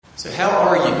So how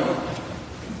are you?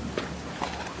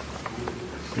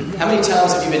 How many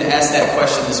times have you been asked that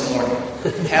question this morning?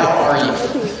 How are you?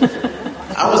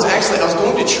 I was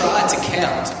going to try to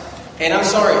count. And I'm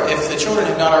sorry, if the children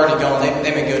have not already gone,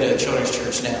 they may go to children's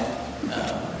church now.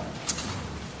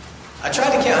 I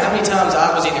tried to count how many times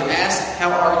I was either asked,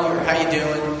 how are you, or how you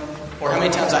doing? Or how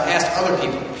many times I asked other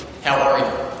people, how are you,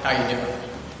 how you doing?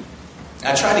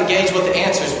 I tried to gauge what the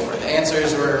answers were. The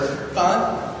answers were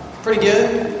fine, pretty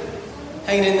good,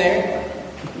 hanging in there.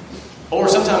 Or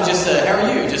sometimes just, how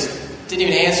are you? Just didn't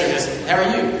even answer, just, how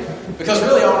are you? Because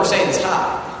really all we're saying is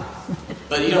hi.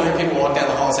 But you don't hear people walk down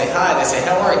the hall and say hi. They say,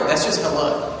 how are you? That's just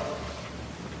hello.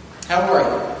 How are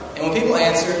you? And when people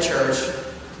answer at church,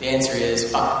 the answer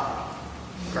is fine.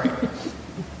 Great.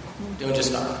 Doing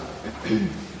just fine.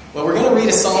 Well, we're going to read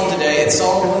a psalm today. It's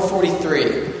Psalm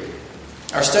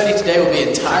 143. Our study today will be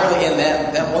entirely in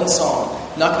that one psalm.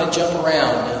 I'm not going to jump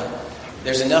around.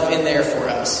 There's enough in there for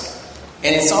us.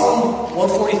 And in Psalm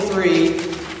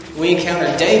 143, we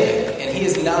encounter David, and he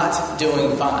is not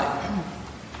doing fine.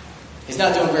 He's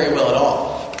not doing very well at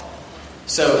all.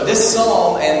 So this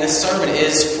psalm and this sermon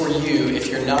is for you if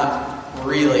you're not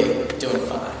really doing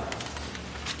fine.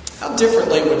 How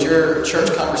differently would your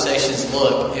church conversations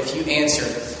look if you answered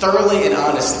thoroughly and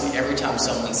honestly every time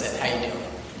someone said, how you doing?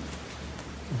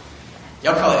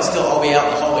 Y'all probably still all be out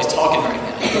in the hallways talking right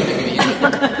now.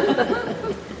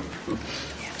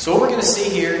 So what we're going to see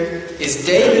here is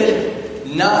David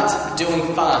not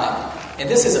doing fine. And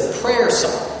this is a prayer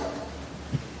psalm.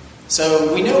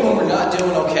 So we know when we're not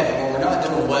doing okay, when we're not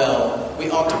doing well,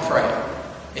 we ought to pray.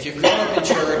 If you've grown up in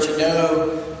church, you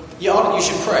know you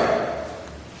should pray.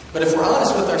 But if we're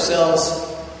honest with ourselves,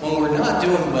 when we're not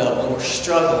doing well, when we're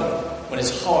struggling, when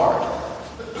it's hard,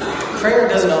 prayer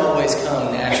doesn't always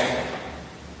come naturally.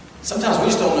 Sometimes we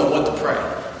just don't know what to pray.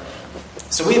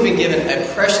 So we have been given a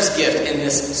precious gift in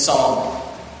this psalm.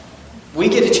 We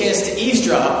get a chance to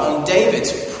eavesdrop on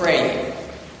David's praying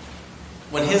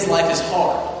when his life is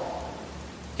hard.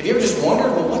 Have you ever just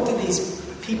wondered, well, what do these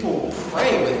people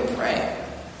pray when they pray?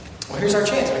 Well, here's our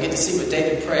chance. We get to see what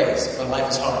David prays when life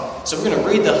is hard. So we're going to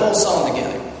read the whole psalm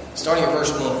together, starting at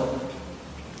verse 1.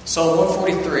 Psalm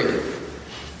 143.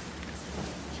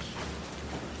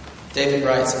 David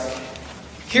writes,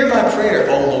 hear my prayer,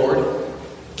 O Lord.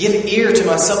 Give ear to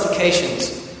my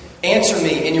supplications. Answer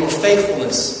me in your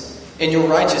faithfulness, in your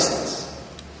righteousness.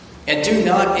 And do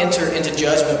not enter into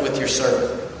judgment with your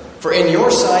servant. For in your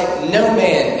sight no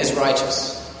man is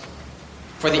righteous.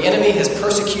 For the enemy has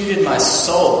persecuted my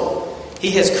soul.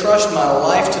 He has crushed my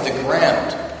life to the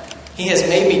ground. He has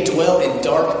made me dwell in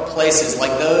dark places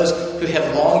like those who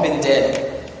have long been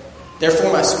dead.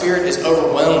 Therefore my spirit is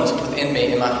overwhelmed within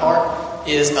me, and my heart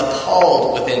is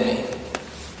appalled within me.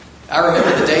 I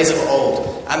remember the days of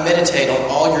old. I meditate on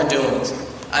all your doings.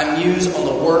 I muse on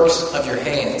the works of your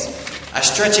hands. I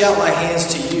stretch out my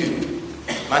hands to you.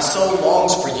 My soul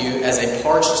longs for you as a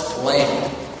parched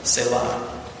land.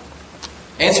 Selah.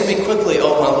 Answer me quickly,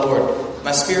 O my Lord.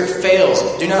 My spirit fails.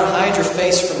 Do not hide your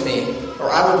face from me, or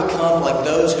I will become like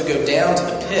those who go down to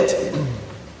the pit.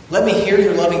 Let me hear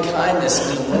your loving kindness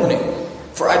in the morning,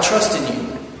 for I trust in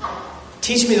you.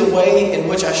 Teach me the way in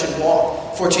which I should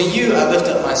walk, for to you I lift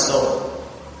up my soul.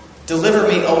 Deliver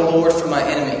me, O Lord, from my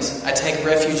enemies. I take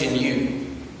refuge in you.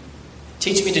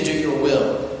 Teach me to do your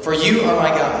will, for you are my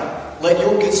God. Let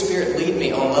your good spirit lead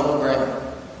me on level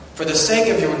ground. For the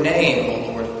sake of your name,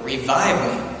 O Lord, revive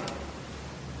me.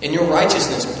 In your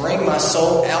righteousness, bring my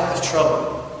soul out of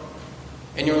trouble.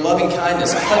 In your loving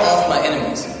kindness, cut off my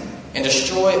enemies and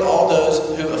destroy all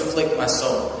those who afflict my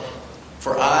soul.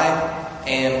 For I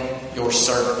am your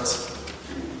servant.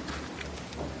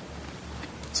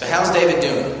 So how's David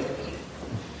doing?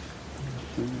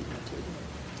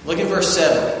 Look at verse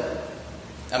 7.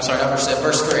 I'm sorry, not verse 7,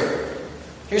 verse 3.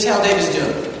 Here's how David's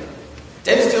doing.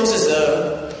 David feels as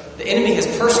though the enemy has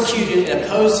persecuted and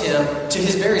opposed him to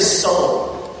his very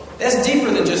soul. That's deeper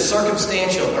than just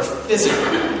circumstantial or physical.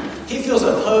 He feels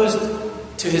opposed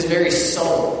to his very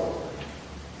soul.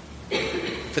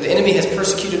 For the enemy has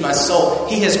persecuted my soul.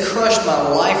 He has crushed my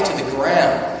life to the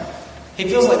ground. He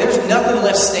feels like there's nothing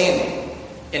left standing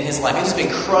in his life. He's just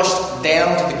been crushed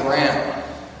down to the ground.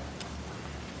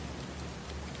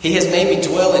 He has made me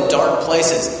dwell in dark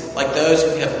places like those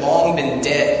who have long been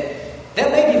dead.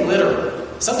 That may be literal.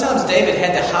 Sometimes David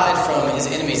had to hide from his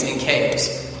enemies in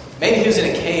caves. Maybe he was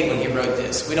in a cave when he wrote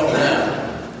this. We don't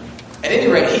know. At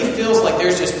any rate, he feels like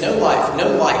there's just no life,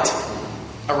 no light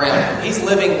around him. He's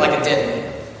living like a dead man.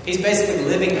 He's basically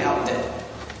living out dead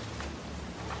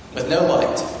with no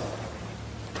light.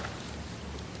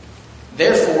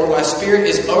 Therefore, my spirit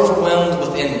is overwhelmed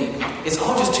within me. It's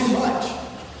all just too much.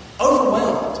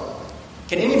 Overwhelmed.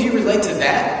 Can any of you relate to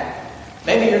that?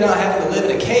 Maybe you're not having to live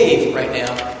in a cave right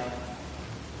now.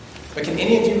 But can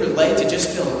any of you relate to just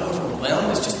feeling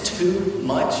overwhelmed? It's just too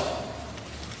much.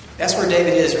 That's where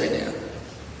David is right now.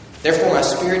 Therefore, my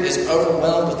spirit is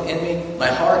overwhelmed within me. My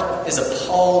heart is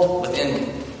appalled within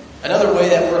me. Another way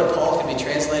that word appalled can be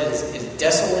translated is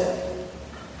desolate.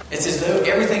 It's as though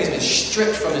everything has been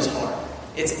stripped from his heart.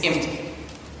 It's empty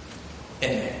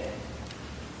in there.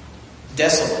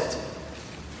 Desolate.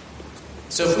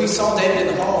 So if we saw David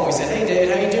in the hall and we said, "Hey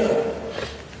David, how you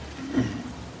doing?"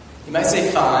 He might say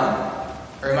fine,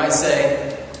 or he might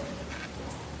say,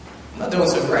 "I'm not doing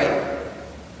so great.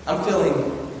 I'm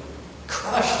feeling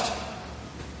crushed.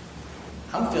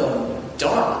 I'm feeling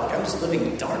dark. Like I'm just living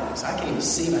in darkness. I can't even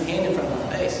see my hand in front of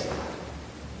my face.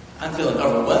 I'm feeling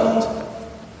overwhelmed.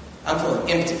 I'm feeling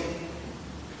empty."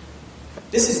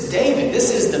 This is David.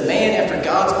 This is the man after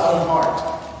God's own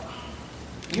heart.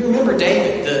 You remember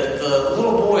David, the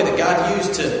little boy that God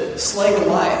used to slay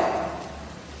Goliath.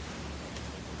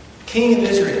 King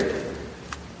of Israel.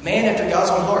 Man after God's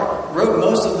own heart. Wrote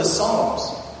most of the Psalms.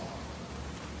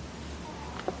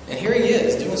 And here he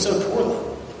is, doing so poorly.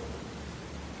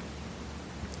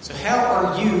 So how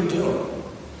are you doing?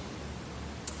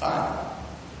 Fine.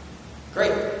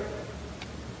 Great.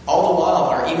 All the while,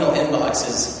 our email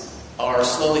inboxes are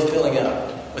slowly filling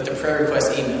up with the prayer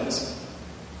request emails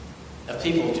of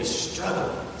people just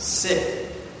struggling,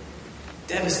 sick,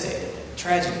 devastated,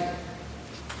 tragic.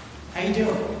 How you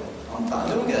doing? I'm fine,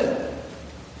 doing good.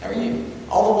 How are you?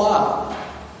 All the while,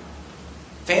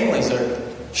 families are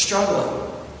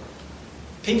struggling.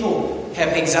 People have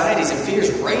anxieties and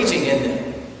fears raging in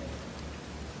them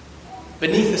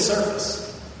beneath the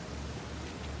surface.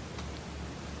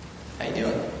 How you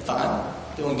doing? Fine.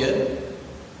 Doing good.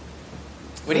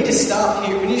 We need to stop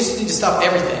here. We just need to stop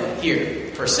everything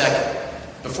here for a second.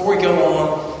 Before we go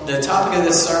on, the topic of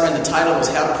this sermon, the title was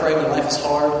How to Pray When Life is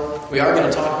Hard. We are going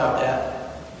to talk about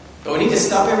that. But we need to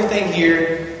stop everything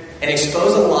here and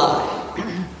expose a lie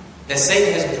that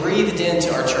Satan has breathed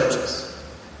into our churches.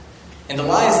 And the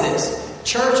lie is this: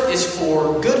 church is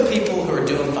for good people who are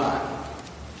doing fine.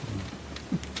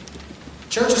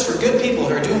 Church is for good people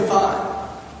who are doing fine.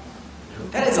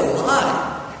 That is a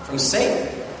lie from Satan.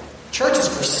 Church is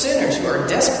for sinners who are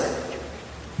desperate.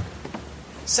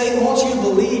 Satan wants you to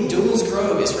believe Douglas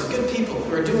Grove is for good people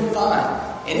who are doing fine.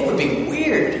 And it would be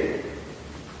weird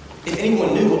if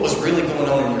anyone knew what was really going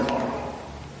on in your heart.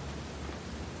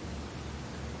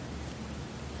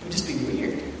 It would just be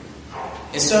weird.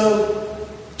 And so,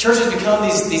 churches become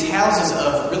these houses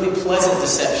of really pleasant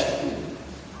deception.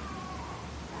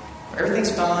 Where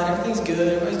everything's fine, everything's good,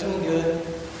 everybody's doing good.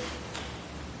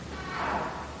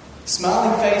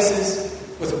 Smiling faces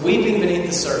with weeping beneath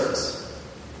the surface.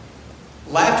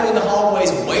 Laughter in the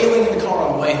hallways, wailing in the car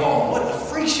on the way home. What a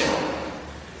freak show.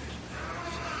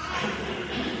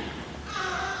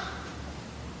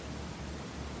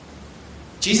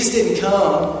 Jesus didn't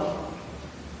come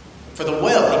for the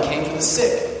well, he came for the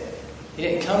sick. He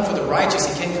didn't come for the righteous,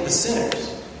 he came for the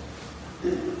sinners.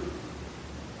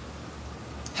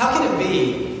 How can it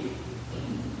be,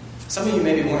 some of you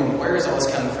may be wondering, where is all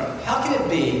this coming from? How can it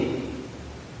be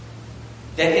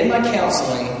that in my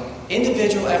counseling,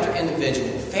 individual after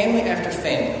individual, family after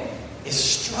family, is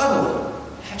struggling,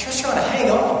 just trying to hang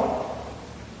on,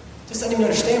 just doesn't even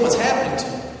understand what's happening to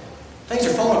them. Things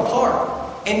are falling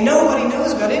apart, and nobody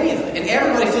knows about any of it, and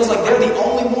everybody feels like they're the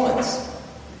only ones.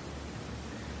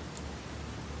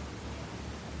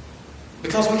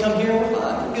 Because we come here and we're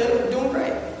fine, we're good, we're doing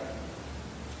great.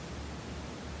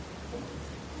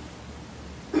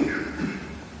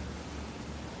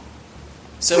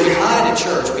 So we hide at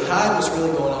church. We hide what's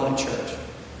really going on in church.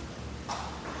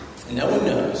 And no one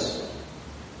knows.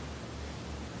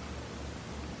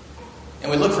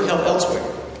 And we look for help elsewhere.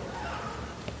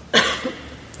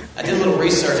 I did a little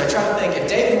research. I tried to think, if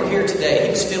David were here today, he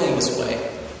was feeling this way,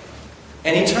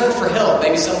 and he turned for help,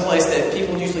 maybe someplace that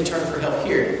people usually turn for help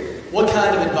here, what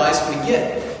kind of advice would he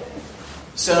get?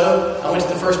 So I went to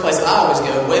the first place I always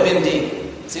go,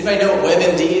 WebMD. Does anybody know what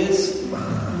WebMD is?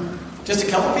 Just a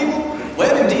couple people?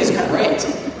 WebMD is great.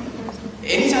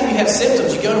 Anytime you have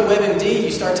symptoms, you go to WebMD,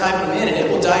 you start typing them in, and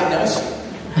it will diagnose you.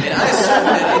 And I assume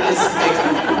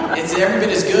that it's every bit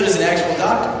as good as an actual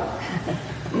doctor.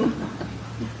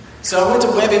 So I went to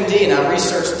WebMD and I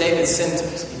researched David's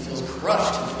symptoms. He feels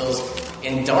crushed. He feels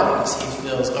in darkness. He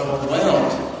feels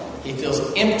overwhelmed. He feels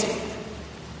empty.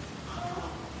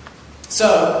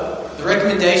 So the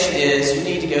recommendation is you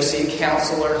need to go see a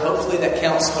counselor. Hopefully that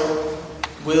counselor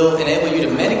will enable you to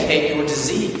medicate your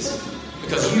disease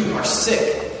because you are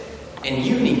sick. and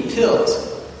you need pills.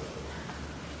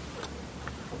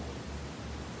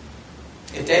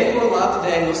 If David were alive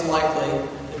today, most likely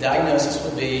the diagnosis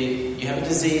would be you have a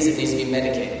disease that needs to be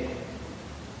medicated.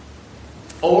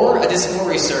 Or I did some more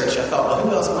research. I thought, well,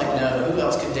 who else might know? Who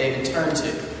else could David turn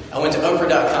to? I went to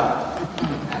Oprah.com.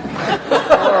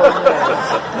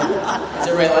 Is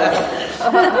everybody laughing?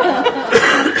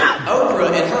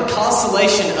 Oprah and her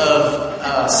constellation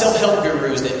of self-help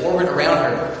gurus that orbit around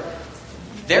her,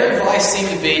 their advice seemed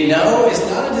to be, no, it's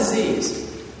not a disease.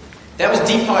 That was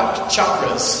Deepak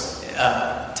Chopra's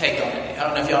take on it. I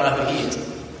don't know if y'all know who he is.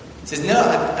 He says, no,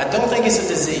 I don't think it's a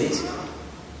disease.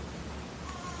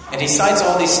 And he cites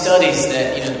all these studies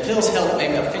that, the pills help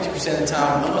maybe about 50% of the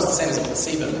time, almost the same as a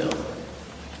placebo pill.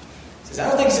 He says, I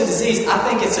don't think it's a disease. I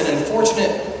think it's an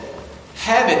unfortunate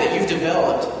habit that you've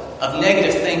developed of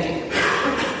negative thinking.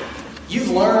 You've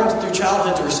learned through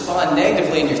childhood to respond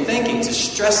negatively in your thinking to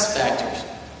stress factors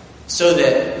so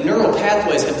that neural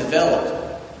pathways have developed.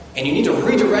 And you need to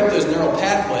redirect those neural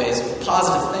pathways with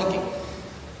positive thinking.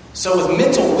 So with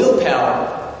mental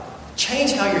willpower,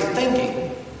 change how you're thinking.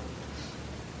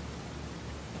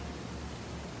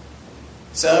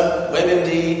 So,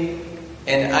 WebMD,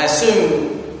 and I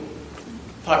assume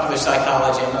popular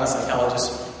psychology, I'm not a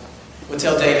psychologist, would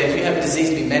tell David, you have a disease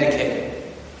to be medicated.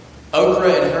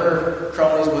 Oprah and her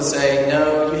cronies would say,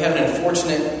 no, you have an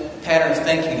unfortunate pattern of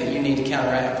thinking that you need to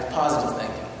counteract with positive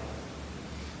thinking.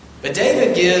 But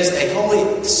David gives a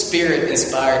Holy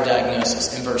Spirit-inspired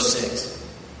diagnosis in verse 6.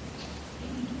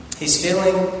 He's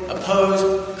feeling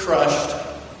opposed, crushed,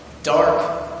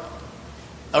 dark,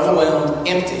 overwhelmed,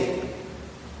 empty.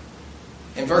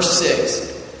 In verse 6,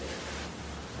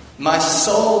 my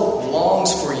soul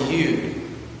longs for you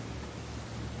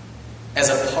as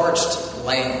a parched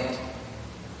land.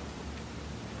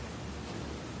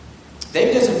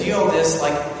 David doesn't view all this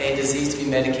like a disease to be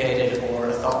medicated or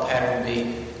a thought pattern to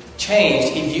be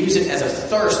changed. He views it as a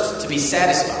thirst to be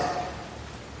satisfied.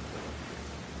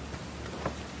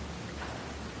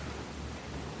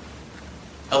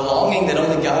 A longing that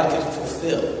only God could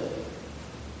fulfill.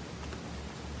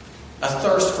 A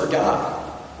thirst for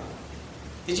God.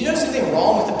 Did you notice anything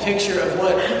wrong with the picture of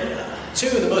what two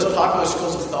of the most popular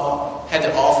schools of thought had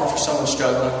to offer for someone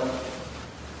struggling?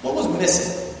 What was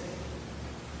missing?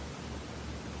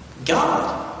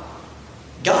 God.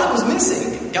 God was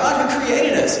missing. God who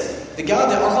created us. The God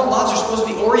that our whole lives are supposed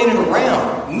to be oriented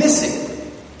around.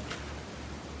 Missing.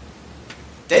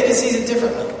 David sees it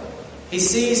differently. He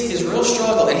sees his real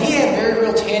struggle, and he had very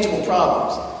real tangible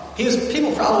problems.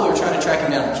 People probably were trying to track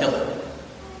him down and kill him.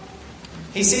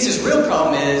 He sees his real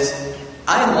problem is,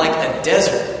 I am like a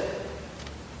desert,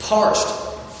 parched,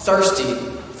 thirsty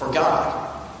for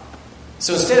God.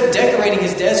 So instead of decorating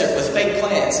his desert with fake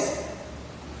plants,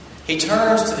 he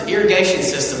turns to the irrigation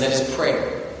system that is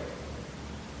prayer.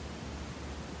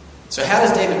 So how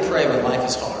does David pray when life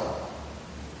is hard?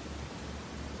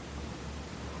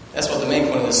 That's what the main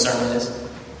point of this sermon is.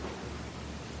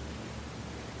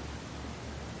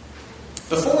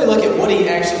 Before we look at what he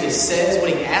actually says, what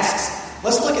he asks,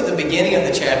 let's look at the beginning of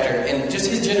the chapter and just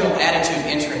his general attitude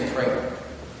entering prayer.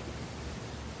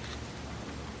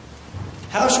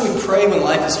 How should we pray when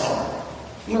life is hard?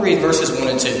 I'm going to read verses 1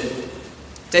 and 2.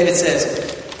 David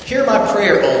says, hear my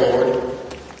prayer, O Lord.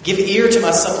 Give ear to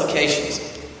my supplications.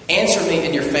 Answer me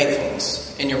in your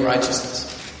faithfulness, in your righteousness.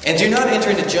 And do not enter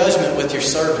into judgment with your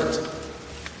servant.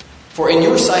 For in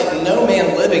your sight no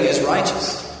man living is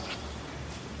righteous.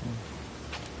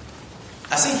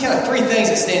 I see kind of three things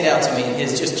that stand out to me in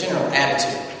his just general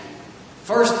attitude.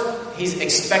 First, he's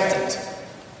expectant.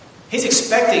 He's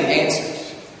expecting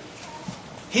answers.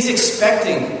 He's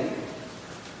expecting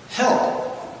help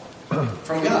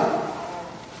from God.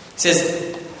 He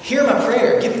says, hear my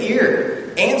prayer, give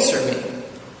ear, answer me.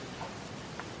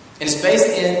 And it's based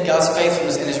in God's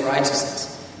faithfulness and his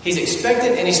righteousness. He's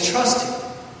expectant and he's trusting.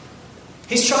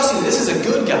 He's trusting that this is a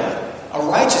good God, a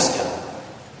righteous God,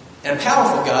 and a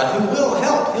powerful God who will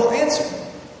help. He'll answer.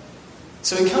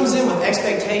 So he comes in with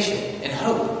expectation and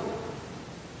hope.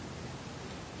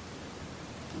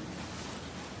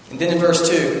 And then in verse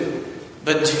 2,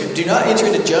 but do not enter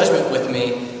into judgment with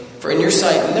me, for in your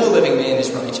sight no living man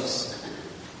is righteous.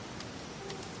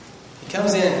 He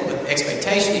comes in with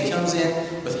expectation, he comes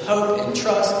in with hope and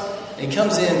trust, and he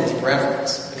comes in with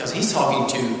reverence, because he's talking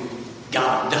to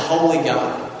God, the holy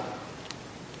God.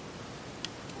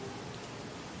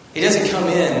 He doesn't come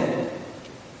in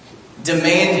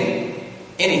demanding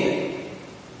anything.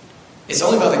 It's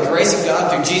only by the grace of God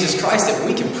through Jesus Christ that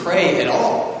we can pray at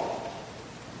all.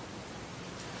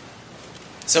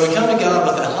 So we come to God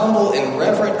with a humble and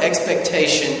reverent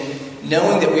expectation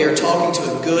knowing that we are talking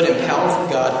to a good and powerful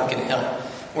God who can help.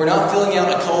 We're not filling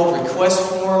out a cold request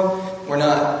form. We're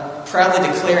not proudly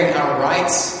declaring our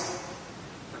rights.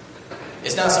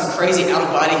 It's not some crazy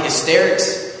out-of-body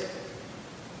hysterics.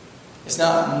 It's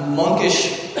not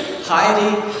monkish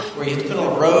piety where you have to put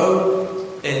on a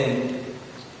robe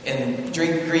and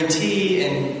drink green tea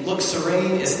and look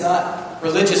serene. It's not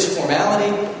religious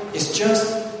formality. It's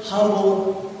just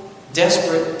humble,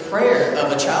 desperate prayer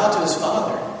of a child to his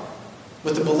father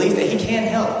with the belief that he can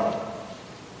help.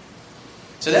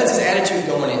 So that's his attitude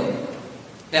going in.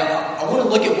 Now, I want to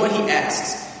look at what he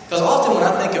asks. Because often when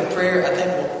I think of prayer, I think,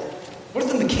 well, what are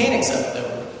the mechanics of it,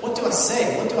 though? What do I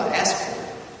say? What do I ask for?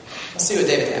 Let's see what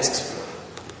David asks for.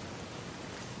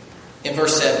 In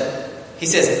verse 7, he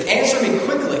says, "Answer me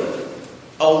quickly,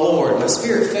 O Lord, my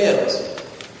spirit fails."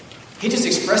 He just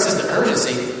expresses the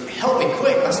urgency. Help me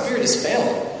quick, my spirit is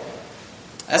failing.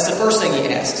 That's the first thing he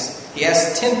asks. He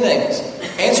asks 10 things.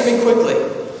 Answer me quickly.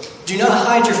 Do not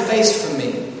hide your face from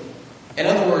me. In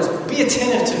other words, be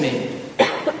attentive to me.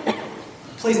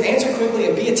 Please answer quickly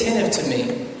and be attentive to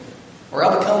me, or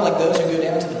I'll become like those who go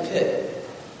down to the pit.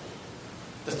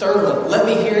 The third one, let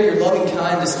me hear your loving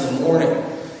kindness in the morning.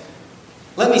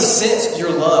 Let me sense your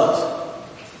love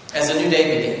as a new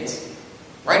day begins.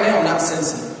 Right now, I'm not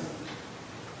sensing it.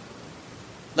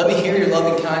 Let me hear your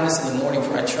loving kindness in the morning,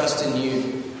 for I trust in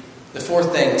you. The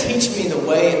fourth thing, teach me the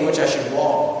way in which I should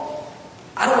walk.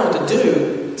 I don't know what to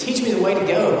do. Teach me the way to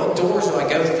go. What doors do I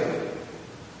go through?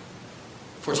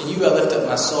 For to you I lift up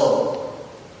my soul.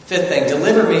 Fifth thing,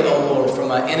 deliver me, O Lord, from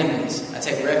my enemies. I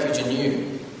take refuge in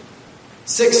you.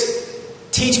 6,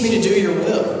 teach me to do your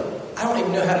will. I don't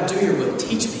even know how to do your will.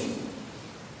 Teach me.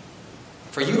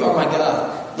 For you are my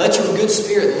God. Let your good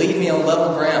spirit lead me on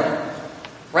level ground.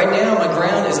 Right now, my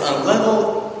ground is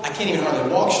unlevel. I can't even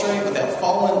hardly walk straight without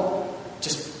falling.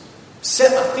 Just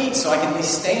set my feet so I can at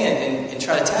least stand and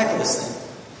try to tackle this thing.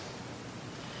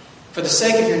 For the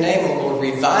sake of your name, O Lord,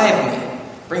 revive me.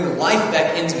 Bring life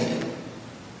back into me.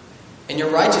 In your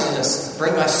righteousness,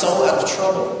 bring my soul out of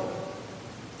trouble.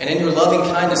 And in your loving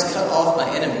kindness, cut off my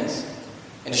enemies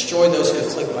and destroy those who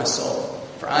afflict my soul.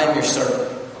 For I am your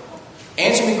servant.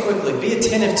 Answer me quickly. Be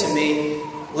attentive to me.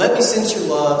 Let me sense your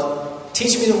love.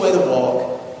 Teach me the way to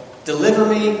walk. Deliver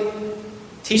me.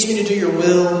 Teach me to do your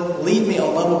will. Lead me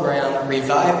on level ground.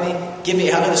 Revive me. Get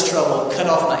me out of this trouble. Cut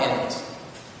off my enemies.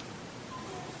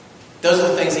 Those are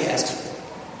the things he asks for.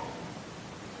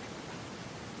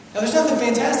 Now, there's nothing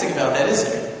fantastic about that, is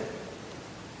there?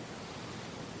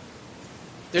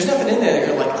 There's nothing in there that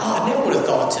you're like, I never would have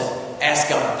thought to ask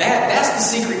God that. That's the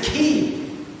secret key.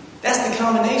 That's the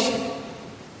combination.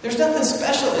 There's nothing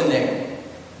special in there.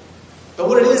 But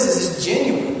what it is it's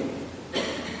genuine.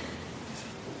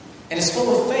 And it's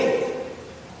full of faith.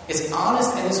 It's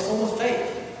honest and it's full of faith.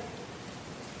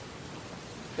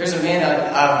 There's a man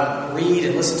I read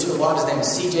and listen to a lot. His name is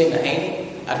C.J.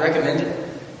 Mahaney. I'd recommend it.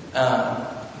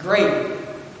 Great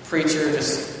preacher.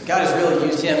 God has really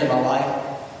used him in my life.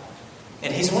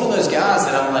 And he's one of those guys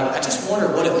that I'm like, I just wonder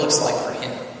what it looks like for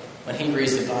him when he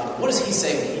reads the Bible. What does he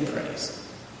say when he prays?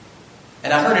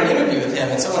 And I heard an interview with him,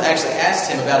 and someone actually asked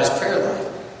him about his prayer life.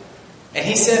 And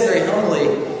he said very humbly,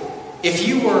 if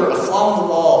you were a fly on the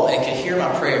wall and could hear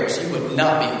my prayers, you would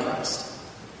not be impressed.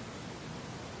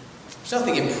 There's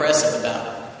nothing impressive about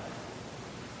it.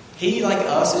 He, like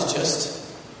us, is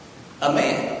just a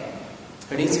man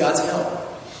who needs God's help.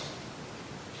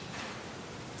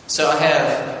 So I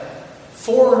have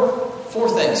four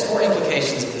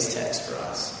implications of this text for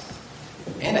us.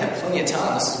 And I have plenty of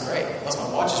time. This is great. Unless my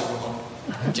watch is wrong.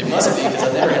 Which it must be because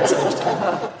I've never had so much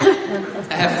time.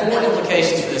 I have 4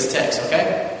 implications for this text,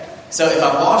 okay? So if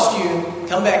I've lost you,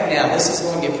 come back now. This is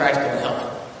going to get practical and helpful.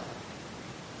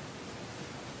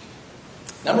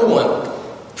 Number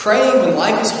 1, praying when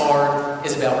life is hard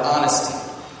is about honesty.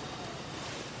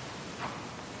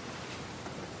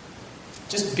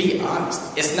 Just be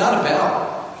honest. It's not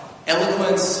about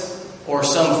eloquence or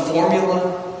some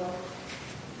formula.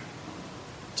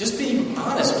 Just be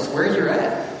honest with where you're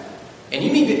at. And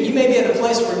you may be at a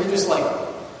place where you're just like,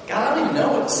 God, I don't even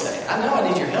know what to say. I know I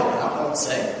need your help, and I don't know what to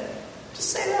say. Just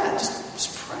say that.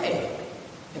 Just pray.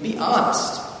 And be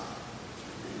honest.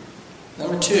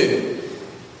 Number 2,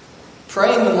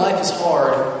 praying when life is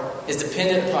hard is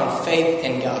dependent upon faith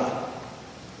in God.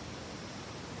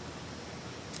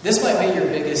 This might be your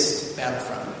biggest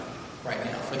battlefront right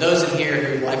now. For those in here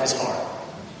who life is hard.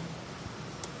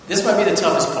 This might be the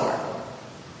toughest part.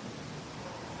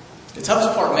 The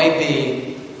toughest part may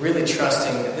be really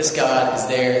trusting that this God is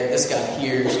there, that this God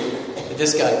hears, that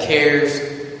this God cares,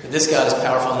 that this God is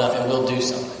powerful enough and will do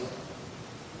something.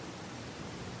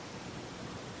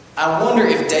 I wonder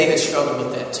if David struggled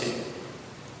with that too.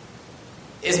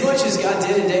 As much as God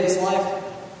did in David's life,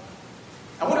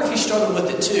 I wonder if he struggled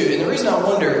with it too. And the reason I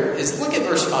wonder is, look at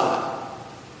verse 5.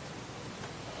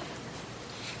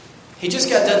 He just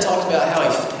got done talking about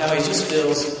how he just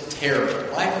feels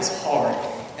terrible. Life is hard.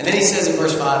 And then he says in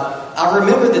verse 5, I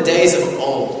remember the days of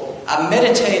old. I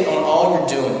meditate on all your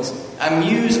doings. I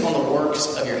muse on the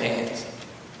works of your hands.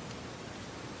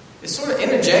 This sort of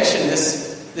interjection, this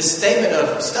statement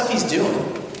of stuff he's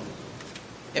doing.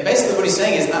 And basically what he's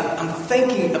saying is, I'm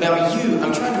thinking about you.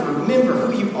 I'm trying to remember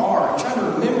who you are. I'm trying to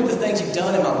remember the things you've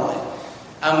done in my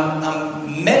life.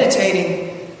 I'm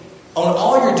meditating on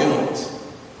all your doings.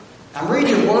 I'm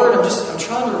reading your word. I'm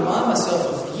trying to remind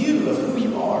myself of you, of who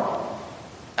you are.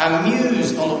 I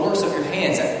muse on the works of your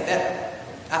hands. That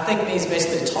I think means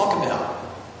basically to talk about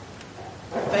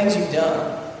the things you've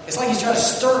done. It's like he's trying to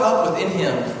stir up within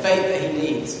him the faith that he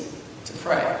needs to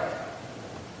pray.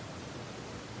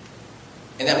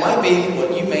 And that might be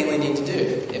what you mainly need to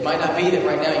do. It might not be that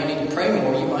right now you need to pray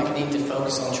more. You might need to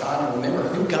focus on trying to remember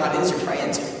who God is you're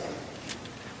praying to.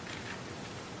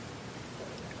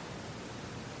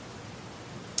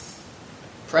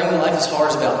 Praying when life is hard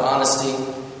is about honesty.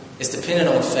 It's dependent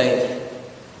on faith.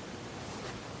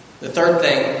 The third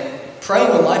thing, praying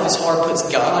when life is hard puts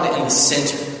God in the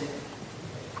center.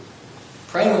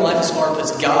 Praying when life is hard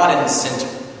puts God in the center.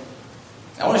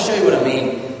 I want to show you what I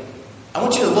mean. I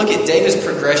want you to look at David's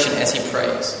progression as he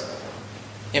prays.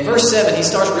 In verse 7, he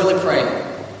starts really praying.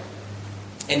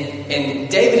 And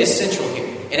David is central here.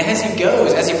 And as he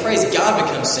goes, as he prays, God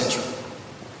becomes central.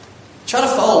 Try to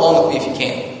follow along with me if you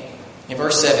can. In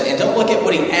verse 7, and don't look at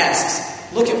what he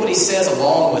asks. Look at what he says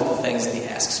along with the things that he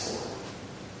asks for.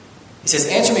 He says,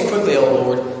 answer me quickly, O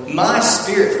Lord. My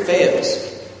spirit fails.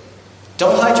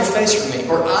 Don't hide your face from me,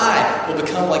 or I will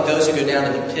become like those who go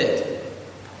down to the pit.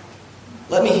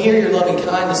 Let me hear your loving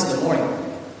kindness in the morning,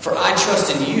 for I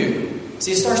trust in you.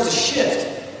 See, it starts to shift.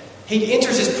 He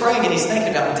enters his praying and he's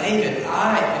thinking about, David,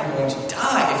 I am going to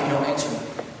die if you don't answer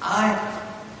me. I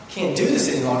can't do this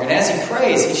any longer. And as he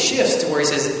prays, he shifts to where he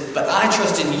says, but I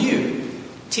trust in you.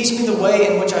 Teach me the way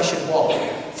in which I should walk.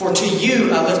 For to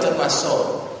you I lift up my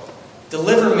soul.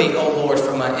 Deliver me, O Lord,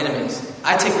 from my enemies.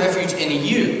 I take refuge in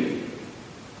you.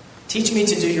 Teach me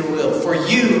to do your will, for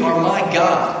you are my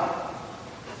God.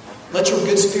 Let your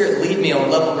good spirit lead me on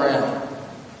level ground.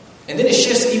 And then it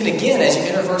shifts even again as you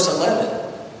enter verse 11,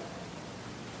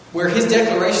 where his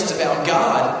declarations about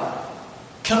God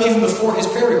come even before his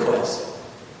prayer request.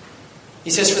 He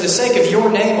says, for the sake of your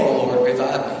name, O Lord,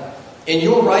 revive me. In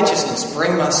your righteousness,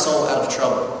 bring my soul out of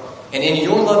trouble. And in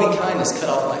your loving kindness, cut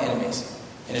off my enemies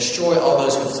and destroy all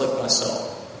those who afflict my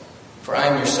soul. For I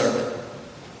am your servant.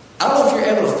 I don't know if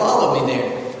you're able to follow me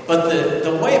there, but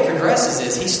the way it progresses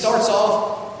is he starts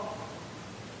off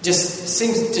just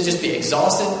seems to just be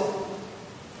exhausted.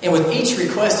 And with each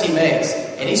request he makes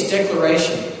and each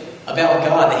declaration about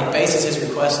God that he bases his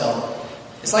request on,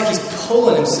 it's like he's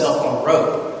pulling himself on a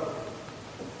rope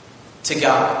to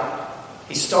God.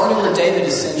 He's starting where David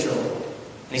is central,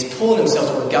 and he's pulling himself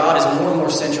to where God is more and more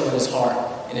central in his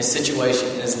heart, in his situation,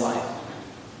 in his life.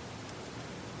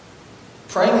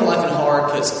 Praying when life is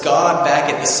hard puts God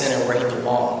back at the center where he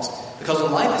belongs. Because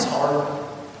when life is hard,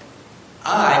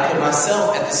 I put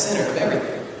myself at the center of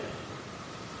everything.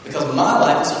 Because my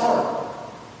life is hard.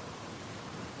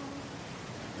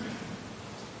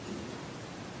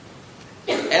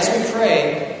 As we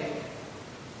pray,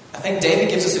 I think David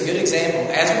gives us a good example.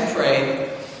 As we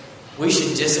pray, we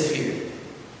should disappear.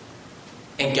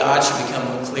 And God should become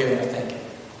more clear in our thinking.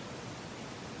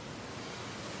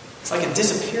 It's like a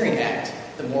disappearing act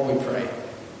the more we pray.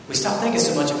 We stop thinking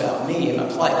so much about me and my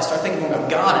plight. I start thinking more about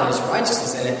God and his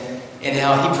righteousness in it. And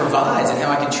how he provides and how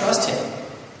I can trust him.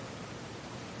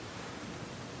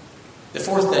 The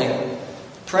fourth thing,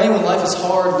 praying when life is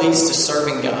hard leads to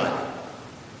serving God.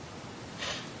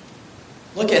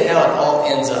 Look at how it all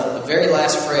ends up. The very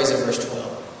last phrase of verse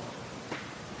 12.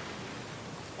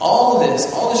 All this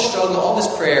struggle, all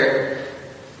this prayer,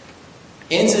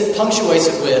 punctuates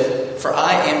it with, for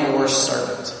I am your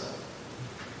servant.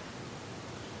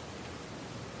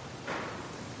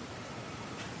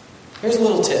 Here's a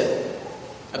little tip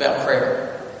about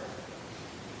prayer.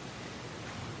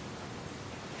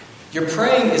 Your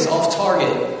praying is off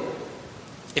target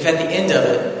if at the end of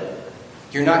it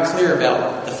you're not clear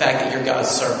about the fact that you're God's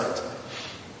servant.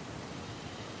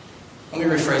 Let me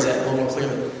rephrase that a little more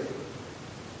clearly.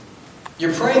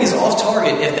 Your praying is off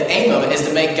target if the aim of it is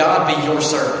to make God be your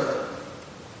servant.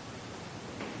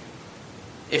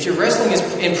 If your wrestling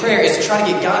in prayer is to try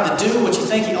to get God to do what you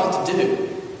think he ought to do,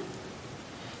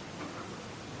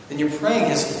 then your praying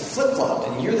has flip-flopped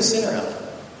and you're the center of it.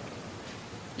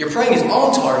 Your praying is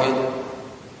on target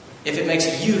if it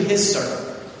makes you his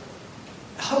servant.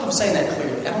 I hope I'm saying that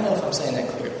clearly. I don't know if I'm saying that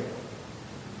clearly.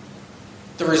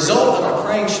 The result of our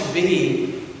praying should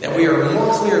be that we are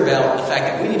more clear about the fact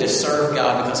that we need to serve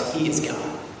God because He is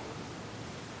God.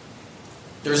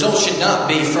 The result should not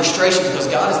be frustration because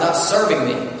God is not serving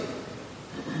me.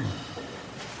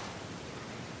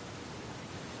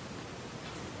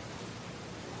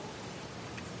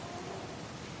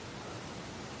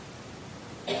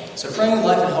 So praying with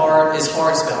life at heart is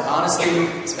hard. It's about honesty.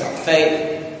 It's about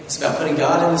faith. It's about putting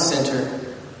God in the center.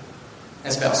 And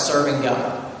it's about serving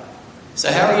God.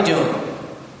 So how are you doing?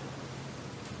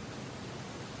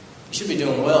 You should be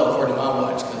doing well according to my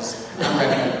watch because I'm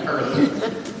reckoning early.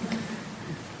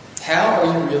 How are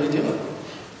you really doing?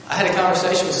 I had a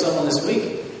conversation with someone this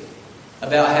week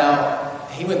about how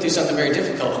he went through something very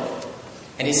difficult.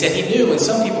 And he said he knew when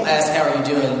some people asked, how are you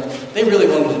doing, they really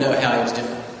wanted to know how he was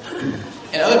doing.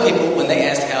 And other people, when they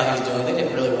asked how he was doing, they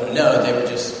didn't really want to know. They were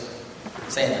just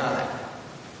saying hi.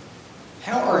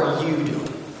 How are you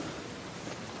doing?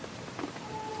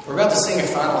 We're about to sing a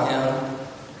final hymn.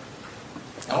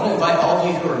 I want to invite all of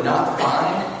you who are not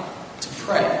fine to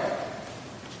pray.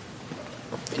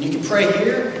 And you can pray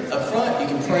here up front. You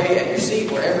can pray at your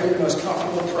seat, wherever you're most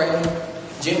comfortable praying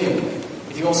genuinely.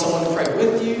 If you want someone to pray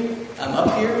with you, I'm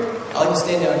up here. I like to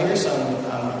stand down here, so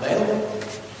I'm available.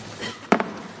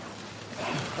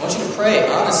 I want you to pray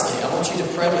honestly. I want you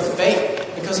to pray with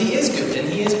faith because He is good and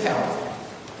He is powerful.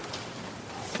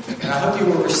 And I hope you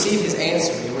will receive His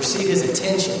answer. You'll receive His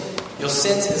attention. You'll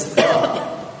sense His love.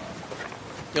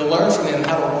 You'll learn from Him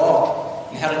how to walk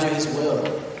and how to do His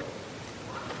will.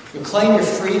 You'll claim your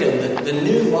freedom, the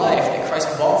new life that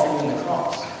Christ bought for you in the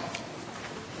cross.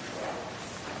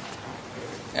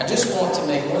 And I just want to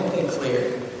make one thing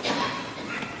clear.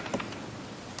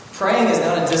 Praying is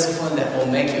not a discipline that will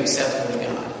make you acceptable to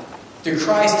God. Through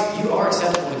Christ, you are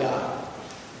acceptable to God.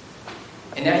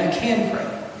 And now you can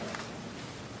pray.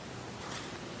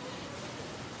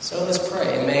 So let's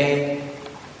pray. And may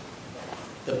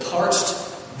the parched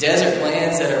desert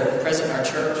lands that are present in our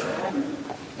church,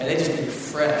 may they just be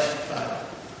refreshed by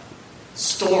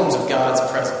storms of God's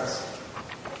presence,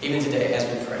 even today as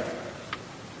we pray.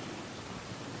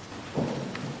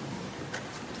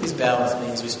 Please bow with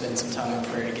me as we spend some time in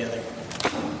prayer together.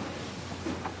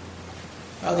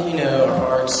 Father, you know our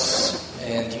hearts,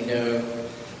 and you know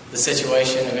the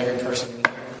situation of every person in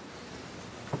here.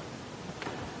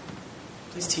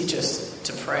 Please teach us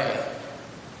to pray.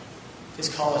 Please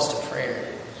call us to prayer.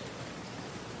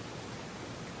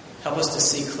 Help us to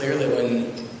see clearly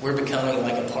when we're becoming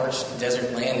like a parched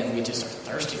desert land and we just are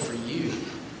thirsty for you.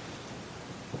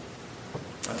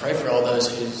 I pray for all those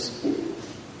whose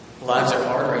lives are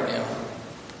hard right now.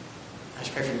 I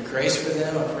just pray for your grace for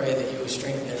them. I pray that you would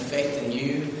strengthen their faith in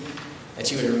you, that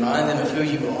you would remind them of who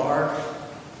you are,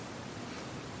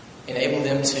 enable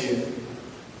them to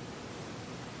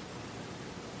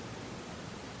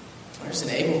just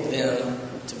enable them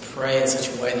to pray in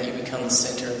such a way that you become the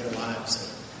center of their lives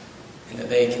and that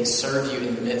they can serve you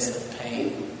in the midst of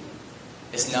pain.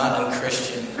 It's not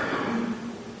unchristian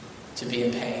to be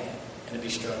in pain and to be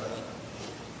struggling.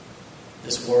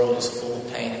 This world is full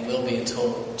of pain and will be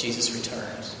until Jesus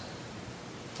returns.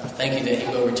 I thank you that He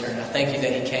will return. I thank you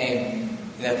that He came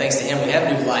and that thanks to Him we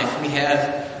have new life. We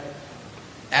have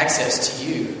access to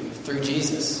you through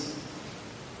Jesus.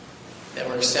 That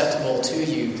we're acceptable to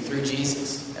you through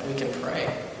Jesus. That we can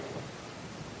pray.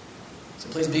 So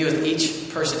please be with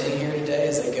each person in here today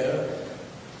as they go.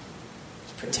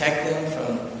 Just protect them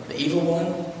from the evil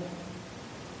one.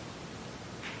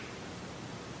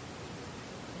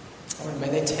 Lord, may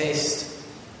they taste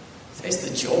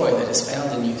the joy that is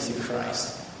found in you through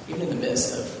Christ, even in the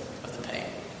midst of the pain.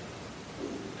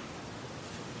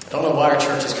 I don't know why our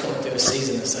church is going through a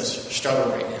season of such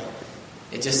struggle right now.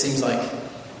 It just seems like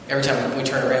every time we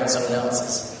turn around, someone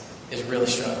else is really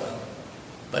struggling.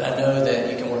 But I know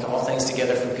that you can work all things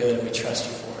together for good, and we trust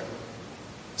you for it.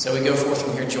 So we go forth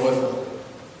from here joyful,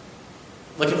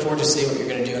 looking forward to see what you're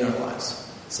going to do in our lives.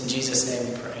 It's in Jesus' name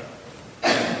we pray.